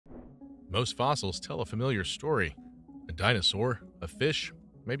Most fossils tell a familiar story: a dinosaur, a fish,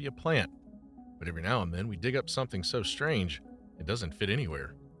 maybe a plant. But every now and then we dig up something so strange it doesn't fit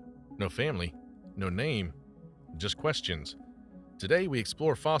anywhere. No family, no name, just questions. Today we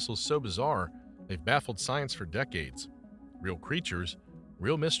explore fossils so bizarre they've baffled science for decades. Real creatures,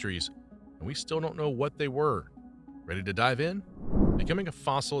 real mysteries, and we still don't know what they were. Ready to dive in? Becoming a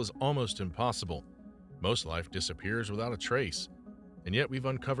fossil is almost impossible. Most life disappears without a trace. And yet we've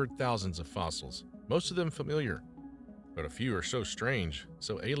uncovered thousands of fossils, most of them familiar. But a few are so strange,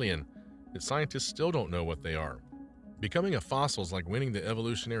 so alien, that scientists still don't know what they are. Becoming a fossil is like winning the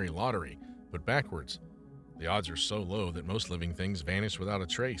evolutionary lottery, but backwards. The odds are so low that most living things vanish without a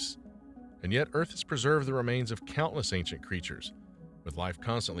trace. And yet Earth has preserved the remains of countless ancient creatures. With life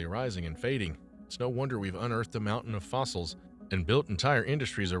constantly rising and fading, it's no wonder we've unearthed a mountain of fossils and built entire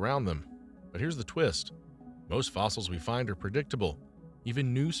industries around them. But here's the twist. Most fossils we find are predictable.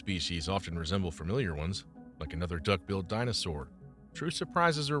 Even new species often resemble familiar ones, like another duck-billed dinosaur. True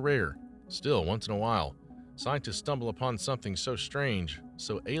surprises are rare. Still, once in a while, scientists stumble upon something so strange,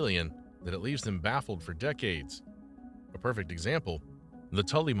 so alien, that it leaves them baffled for decades. A perfect example, the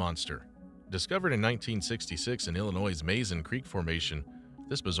Tully Monster. Discovered in 1966 in Illinois' Mason Creek Formation,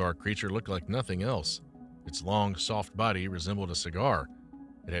 this bizarre creature looked like nothing else. Its long, soft body resembled a cigar.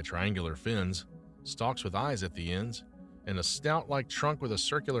 It had triangular fins, stalks with eyes at the ends, and a snout-like trunk with a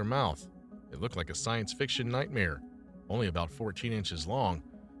circular mouth. It looked like a science fiction nightmare, only about 14 inches long,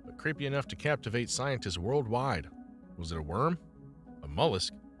 but creepy enough to captivate scientists worldwide. Was it a worm? A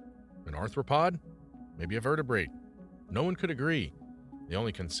mollusk? An arthropod? Maybe a vertebrate? No one could agree. The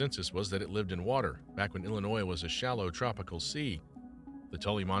only consensus was that it lived in water, back when Illinois was a shallow tropical sea. The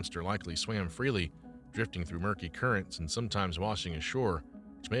Tully Monster likely swam freely, drifting through murky currents and sometimes washing ashore,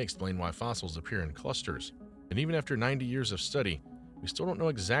 which may explain why fossils appear in clusters. And even after 90 years of study, we still don't know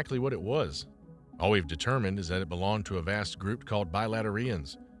exactly what it was. All we've determined is that it belonged to a vast group called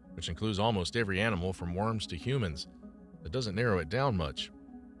bilaterians, which includes almost every animal from worms to humans. That doesn't narrow it down much.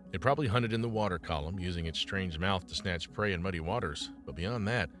 It probably hunted in the water column, using its strange mouth to snatch prey in muddy waters, but beyond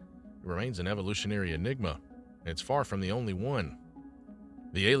that, it remains an evolutionary enigma, and it's far from the only one.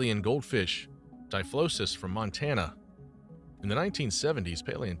 The alien goldfish, Typhloesus from Montana. In the 1970s,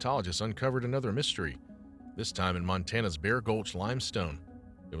 paleontologists uncovered another mystery, this time in Montana's Bear Gulch limestone.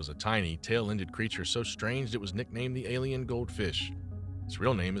 It was a tiny, tail-ended creature so strange it was nicknamed the alien goldfish. Its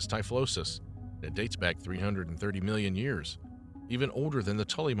real name is Typhloesus, and it dates back 330 million years, even older than the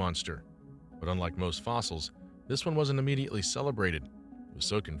Tully Monster. But unlike most fossils, this one wasn't immediately celebrated. It was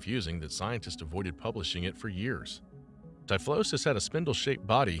so confusing that scientists avoided publishing it for years. Typhloesus had a spindle-shaped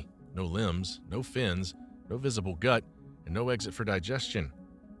body, no limbs, no fins, no visible gut, and no exit for digestion.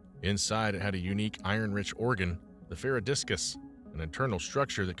 Inside, it had a unique iron-rich organ, the ferrodiscus, an internal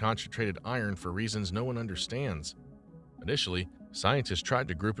structure that concentrated iron for reasons no one understands. Initially, scientists tried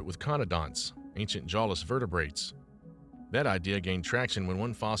to group it with conodonts, ancient jawless vertebrates. That idea gained traction when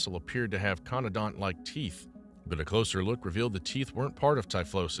one fossil appeared to have conodont-like teeth, but a closer look revealed the teeth weren't part of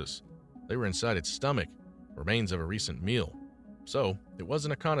Typhloesus. They were inside its stomach, remains of a recent meal. So, it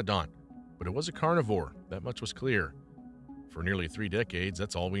wasn't a conodont, but it was a carnivore, that much was clear. For nearly 3 decades,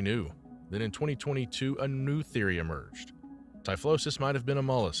 that's all we knew. Then in 2022, a new theory emerged. Typhloesus might have been a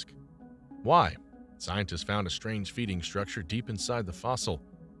mollusk. Why? Scientists found a strange feeding structure deep inside the fossil,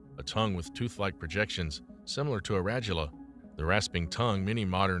 a tongue with tooth-like projections, similar to a radula, the rasping tongue many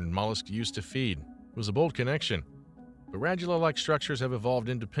modern mollusks use to feed. It was a bold connection, but radula-like structures have evolved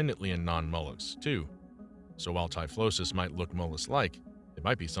independently in non-mollusks, too. So while Typhloesus might look mollusk-like, it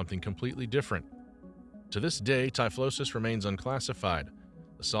might be something completely different. To this day, Typhloesus remains unclassified,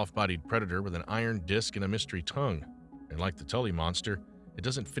 a soft-bodied predator with an iron disc and a mystery tongue. And like the Tully Monster, it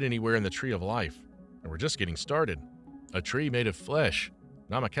doesn't fit anywhere in the tree of life. And we're just getting started. A tree made of flesh,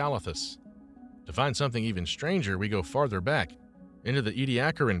 Namacalathus. To find something even stranger, we go farther back, into the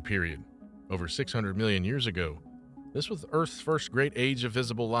Ediacaran period, over 600 million years ago. This was Earth's first great age of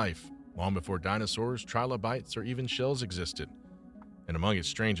visible life, long before dinosaurs, trilobites, or even shells existed. And among its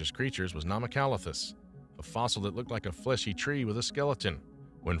strangest creatures was Namacalathus, a fossil that looked like a fleshy tree with a skeleton.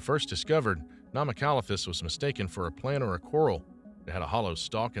 When first discovered, Namacalathus was mistaken for a plant or a coral. It had a hollow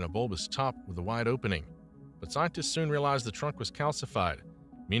stalk and a bulbous top with a wide opening. But scientists soon realized the trunk was calcified,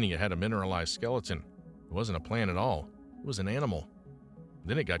 meaning it had a mineralized skeleton. It wasn't a plant at all. It was an animal.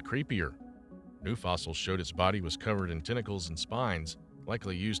 Then it got creepier. New fossils showed its body was covered in tentacles and spines,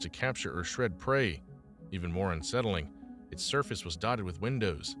 likely used to capture or shred prey. Even more unsettling, its surface was dotted with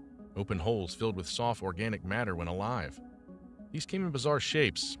windows, open holes filled with soft organic matter when alive. These came in bizarre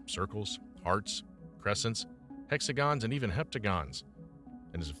shapes: circles, hearts, crescents, hexagons, and even heptagons.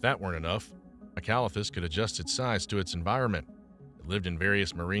 And as if that weren't enough, Namacalathus could adjust its size to its environment. It lived in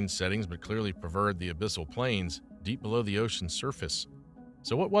various marine settings but clearly preferred the abyssal plains deep below the ocean's surface.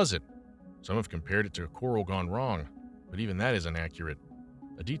 So what was it? Some have compared it to a coral gone wrong, but even that isn't accurate.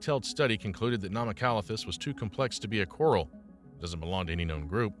 A detailed study concluded that Namacalathus was too complex to be a coral. It doesn't belong to any known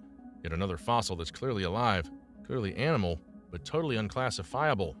group. Yet another fossil that's clearly alive, clearly animal, but totally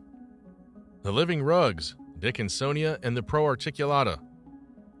unclassifiable. The living rugs, Dickinsonia and the Proarticulata.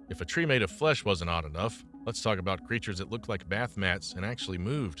 If a tree made of flesh wasn't odd enough, let's talk about creatures that looked like bath mats and actually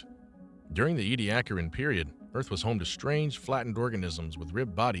moved. During the Ediacaran period, Earth was home to strange, flattened organisms with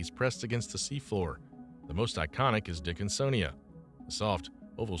ribbed bodies pressed against the seafloor. The most iconic is Dickinsonia, a soft,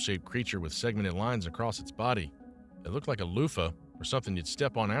 oval-shaped creature with segmented lines across its body. It looked like a loofah or something you'd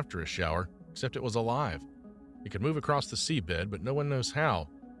step on after a shower, except it was alive. It could move across the seabed, but no one knows how.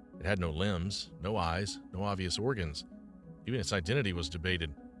 It had no limbs, no eyes, no obvious organs. Even its identity was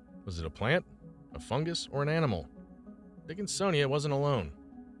debated. Was it a plant, a fungus, or an animal? Dickinsonia wasn't alone.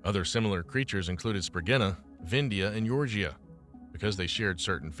 Other similar creatures included Sprigena, Vindia, and Yorgia. Because they shared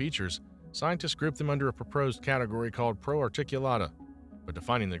certain features, scientists grouped them under a proposed category called Proarticulata, but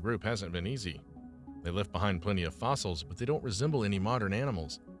defining the group hasn't been easy. They left behind plenty of fossils, but they don't resemble any modern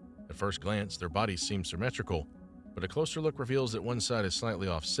animals. At first glance, their bodies seem symmetrical, but a closer look reveals that one side is slightly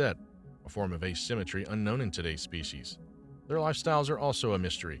offset, a form of asymmetry unknown in today's species. Their lifestyles are also a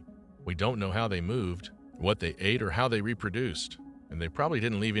mystery. We don't know how they moved, what they ate, or how they reproduced, and they probably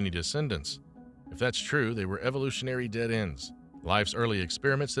didn't leave any descendants. If that's true, they were evolutionary dead ends, life's early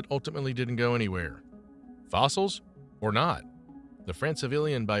experiments that ultimately didn't go anywhere. Fossils or not? The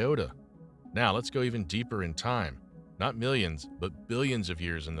Francevillian Biota. Now let's go even deeper in time, not millions, but billions of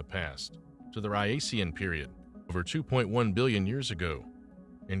years in the past, to the Rhyasian period, over 2.1 billion years ago.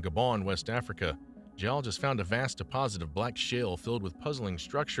 In Gabon, West Africa, geologists found a vast deposit of black shale filled with puzzling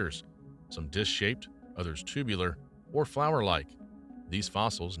structures, some disc-shaped, others tubular, or flower-like. These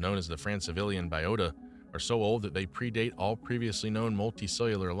fossils, known as the Francevillian Biota, are so old that they predate all previously known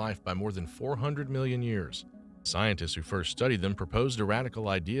multicellular life by more than 400 million years. Scientists who first studied them proposed a radical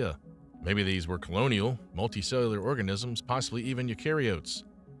idea. Maybe these were colonial, multicellular organisms, possibly even eukaryotes,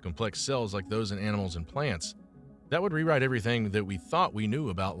 complex cells like those in animals and plants. That would rewrite everything that we thought we knew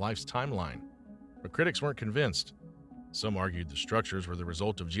about life's timeline. But critics weren't convinced. Some argued the structures were the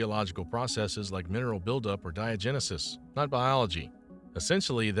result of geological processes like mineral buildup or diagenesis, not biology.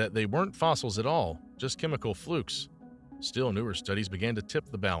 Essentially, that they weren't fossils at all, just chemical flukes. Still, newer studies began to tip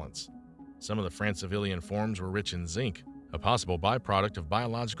the balance. Some of the Francevillian forms were rich in zinc, a possible byproduct of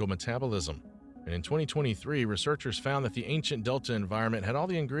biological metabolism. And in 2023, researchers found that the ancient delta environment had all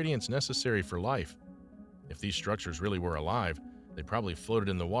the ingredients necessary for life. If these structures really were alive, they probably floated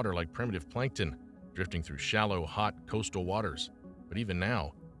in the water like primitive plankton, drifting through shallow, hot coastal waters. But even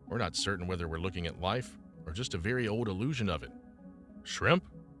now, we're not certain whether we're looking at life or just a very old illusion of it. Shrimp?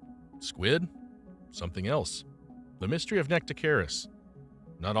 Squid? Something else. The mystery of Nectocaris.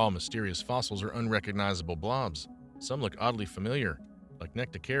 Not all mysterious fossils are unrecognizable blobs. Some look oddly familiar, like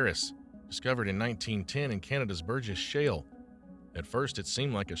Nectocaris, discovered in 1910 in Canada's Burgess Shale. At first, it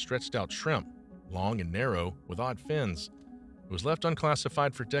seemed like a stretched-out shrimp, long and narrow, with odd fins. It was left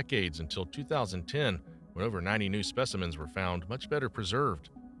unclassified for decades until 2010, when over 90 new specimens were found, much better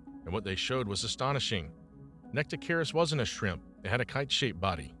preserved. And what they showed was astonishing. Nectocaris wasn't a shrimp. It had a kite-shaped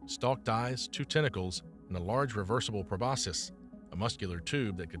body, stalked eyes, 2 tentacles, and a large reversible proboscis, a muscular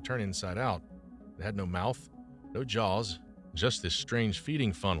tube that could turn inside out. It had no mouth, no jaws, just this strange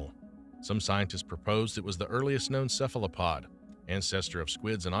feeding funnel. Some scientists proposed it was the earliest known cephalopod, ancestor of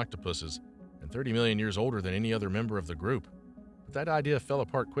squids and octopuses, and 30 million years older than any other member of the group. But that idea fell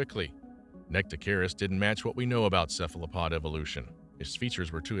apart quickly. Nectocaris didn't match what we know about cephalopod evolution. Its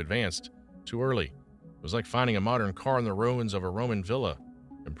features were too advanced, too early. It was like finding a modern car in the ruins of a Roman villa.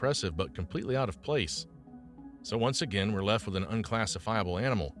 Impressive, but completely out of place. So once again, we're left with an unclassifiable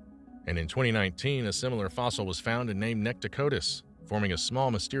animal. And in 2019, a similar fossil was found and named Nectocaris, forming a small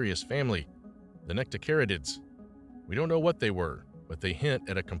mysterious family, the Nectocaridids. We don't know what they were, but they hint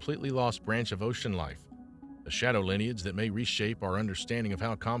at a completely lost branch of ocean life, a shadow lineage that may reshape our understanding of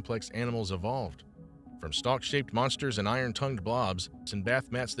how complex animals evolved. From stalk-shaped monsters and iron-tongued blobs and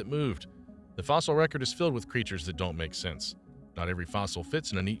bath mats that moved, the fossil record is filled with creatures that don't make sense. Not every fossil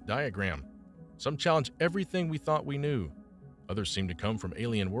fits in a neat diagram. Some challenge everything we thought we knew. Others seem to come from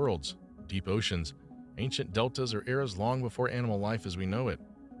alien worlds, deep oceans, ancient deltas, or eras long before animal life as we know it.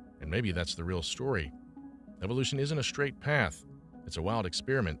 And maybe that's the real story. Evolution isn't a straight path. It's a wild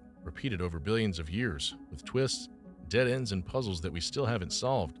experiment, repeated over billions of years, with twists, dead ends, and puzzles that we still haven't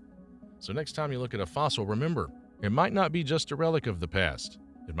solved. So next time you look at a fossil, remember, it might not be just a relic of the past.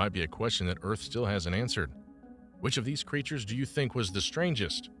 It might be a question that Earth still hasn't answered. Which of these creatures do you think was the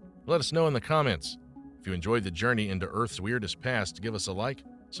strangest? Let us know in the comments. If you enjoyed the journey into Earth's weirdest past, give us a like,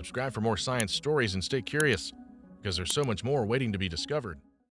 subscribe for more science stories, and stay curious, because there's so much more waiting to be discovered.